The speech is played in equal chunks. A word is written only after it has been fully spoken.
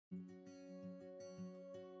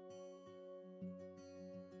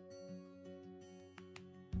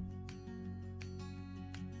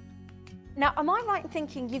Now, am I right in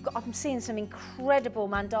thinking I'm seeing some incredible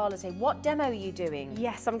mandalas here. What demo are you doing?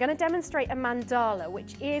 Yes, I'm going to demonstrate a mandala,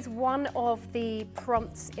 which is one of the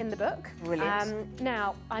prompts in the book. Brilliant.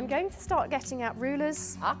 Now, I'm going to start getting out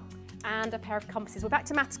rulers and a pair of compasses. We're back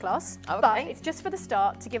to maths class, but it's just for the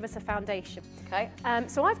start to give us a foundation. Okay.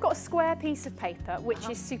 So I've got a square piece of paper, which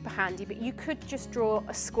is super handy, but you could just draw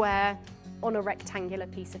a square on a rectangular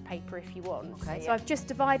piece of paper if you want. Okay, so I've just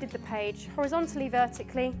divided the page horizontally,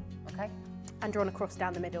 vertically, and drawn across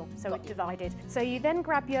down the middle, so it's divided. So you then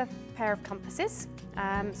grab your pair of compasses.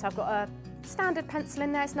 So I've got a standard pencil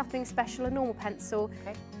in there, it's nothing special, a normal pencil.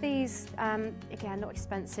 These, again, not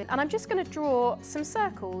expensive. And I'm just going to draw some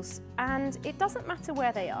circles, and it doesn't matter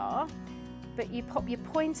where they are, but you pop your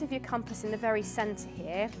point of your compass in the very centre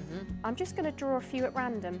here. I'm just going to draw a few at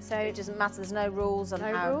random. So it doesn't matter, there's no rules on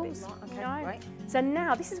how rules. Okay, no. Right. So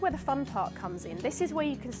now this is where the fun part comes in. This is where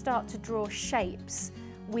you can start to draw shapes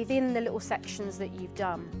within the little sections that you've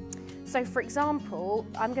done. So for example,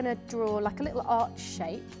 I'm going to draw like a little arch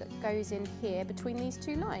shape that goes in here between these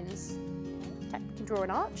two lines. Okay, we can draw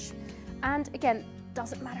an arch, and again,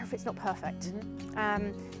 doesn't matter if it's not perfect.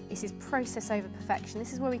 This is process over perfection.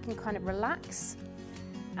 This is where we can kind of relax,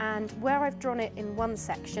 and where I've drawn it in one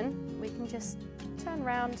section, we can just turn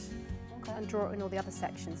around and draw it in all the other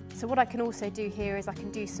sections. So what I can also do here is I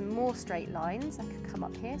can do some more straight lines. I can come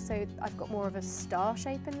up here, so I've got more of a star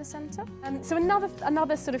shape in the centre. So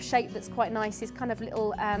another sort of shape that's quite nice is kind of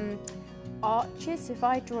little arches. So if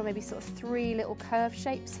I draw maybe sort of 3 little curved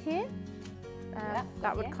shapes here,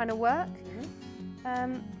 that would kind of work.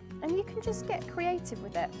 And you can just get creative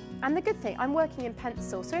with it. And the good thing, I'm working in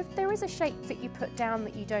pencil, so if there is a shape that you put down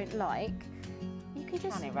that you don't like, you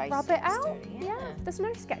can just rub it out. There's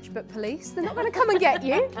no sketchbook police. They're not going to come and get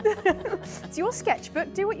you. It's your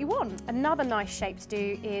sketchbook, do what you want. Another nice shape to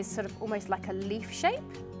do is sort of almost like a leaf shape.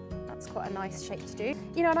 That's quite a nice shape to do.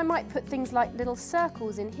 You know, and I might put things like little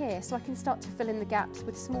circles in here so I can start to fill in the gaps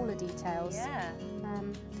with smaller details.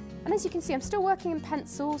 And as you can see, I'm still working in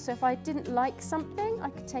pencil, so if I didn't like something, I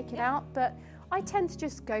could take it out, but I tend to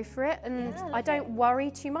just go for it, and I don't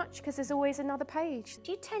worry too much because there's always another page.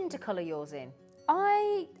 Do you tend to colour yours in?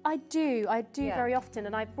 I do very often,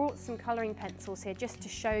 and I brought some colouring pencils here just to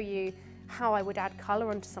show you how I would add colour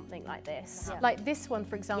onto something like this. Like this one,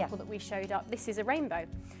 for example, that we showed up, this is a rainbow.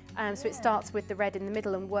 So it starts with the red in the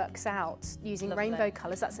middle and works out using rainbow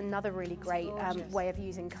colours. That's another really great way of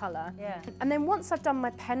using colour. And then once I've done my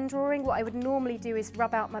pen drawing, what I would normally do is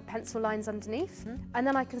rub out my pencil lines underneath, and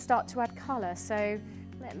then I can start to add colour. So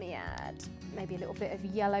let me add maybe a little bit of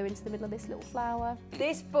yellow into the middle of this little flower.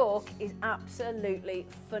 This book is absolutely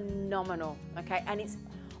phenomenal, okay? And it's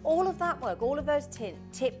all of that work, all of those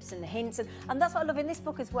tips and hints, and that's what I love in this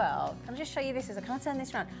book as well. Can I just show you this? Can I turn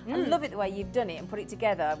this around? I love it the way you've done it and put it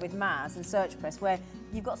together with Maz and SearchPress, where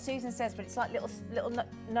you've got Susan Says, but it's like little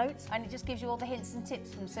notes, and it just gives you all the hints and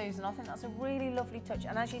tips from Susan. I think that's a really lovely touch.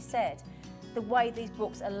 And as you said, the way these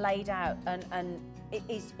books are laid out and it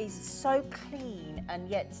is so clean and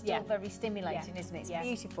yet still very stimulating, isn't it? It's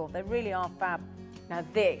beautiful. They really are fab. Now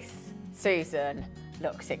this, Susan,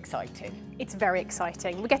 looks exciting. It's very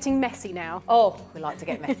exciting. We're getting messy now. Oh, we like to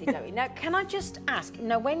get messy, don't we? Now, can I just ask,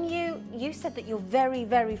 now when you said that your very,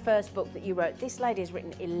 very first book that you wrote, this lady has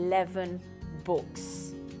written 11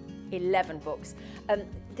 books. 11 books.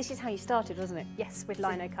 This is how you started, wasn't it? Yes, with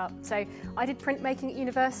Linocut. So I did printmaking at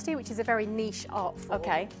university, which is a very niche art form.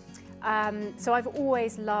 Okay. So I've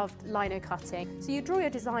always loved lino cutting. So you draw your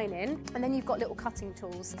design in, and then you've got little cutting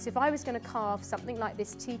tools. So if I was going to carve something like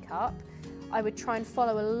this teacup, I would try and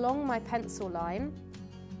follow along my pencil line.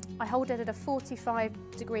 I hold it at a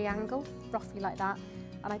 45-degree angle, roughly like that,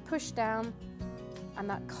 and I push down, and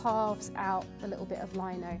that carves out a little bit of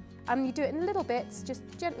lino. And you do it in little bits, just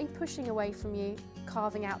gently pushing away from you,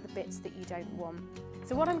 carving out the bits that you don't want.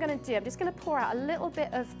 So what I'm going to do, I'm just going to pour out a little bit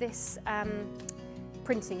of this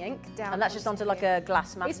printing ink down. And that's just onto like a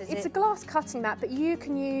glass mat, is it? It's a glass cutting mat, but you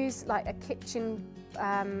can use like a kitchen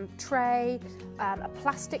tray, a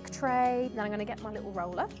plastic tray. Then I'm going to get my little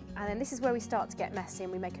roller, and then this is where we start to get messy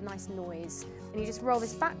and we make a nice noise. And you just roll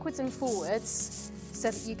this backwards and forwards so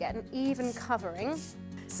that you get an even covering.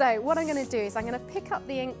 So what I'm going to do is I'm going to pick up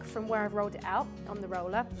the ink from where I've rolled it out on the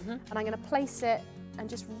roller, and I'm going to place it and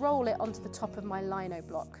just roll it onto the top of my lino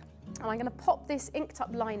block. And I'm going to pop this inked up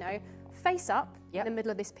lino face up in the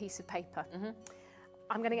middle of this piece of paper.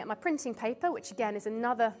 I'm going to get my printing paper, which again is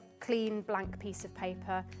another clean blank piece of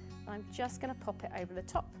paper. I'm just going to pop it over the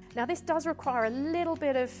top. Now this does require a little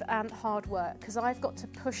bit of hard work because I've got to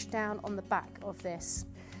push down on the back of this.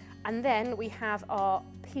 And then we have our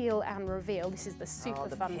peel and reveal. This is the super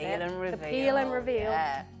fun bit. And reveal. The peel and reveal,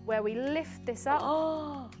 yeah. where we lift this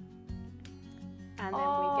up. And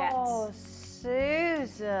then we get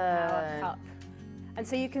Susan. our cup. And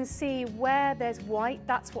so you can see where there's white,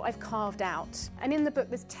 that's what I've carved out. And in the book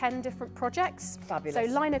there's 10 different projects. Fabulous. So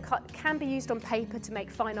Linocut can be used on paper to make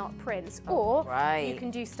fine art prints, or you can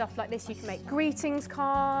do stuff like this. You can make greetings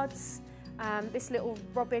cards. This little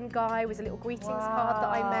robin guy was a little greetings card that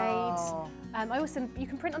I made. You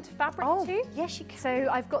can print onto fabric too. Yes, you can. So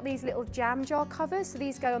I've got these little jam jar covers. So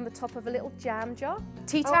these go on the top of a little jam jar.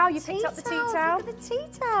 Tea towel, you picked up the tea towel. Look at the tea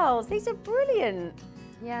towels, these are brilliant.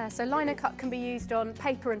 Yeah, so Linocut can be used on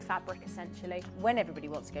paper and fabric essentially. When everybody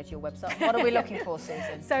wants to go to your website, what are we looking for,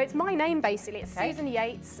 Susan? So it's my name basically, it's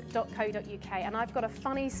susanyeates.co.uk, and I've got a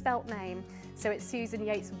funny spelt name. So it's Susan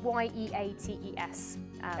Yeates, Y-E-A-T-E-S.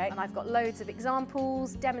 And I've got loads of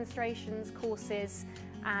examples, demonstrations, courses,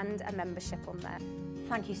 and a membership on there.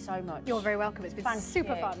 Thank you so much. You're very welcome, it's been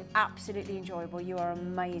super fun. Absolutely enjoyable, you are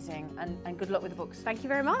amazing, and good luck with the books. Thank you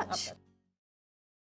very much.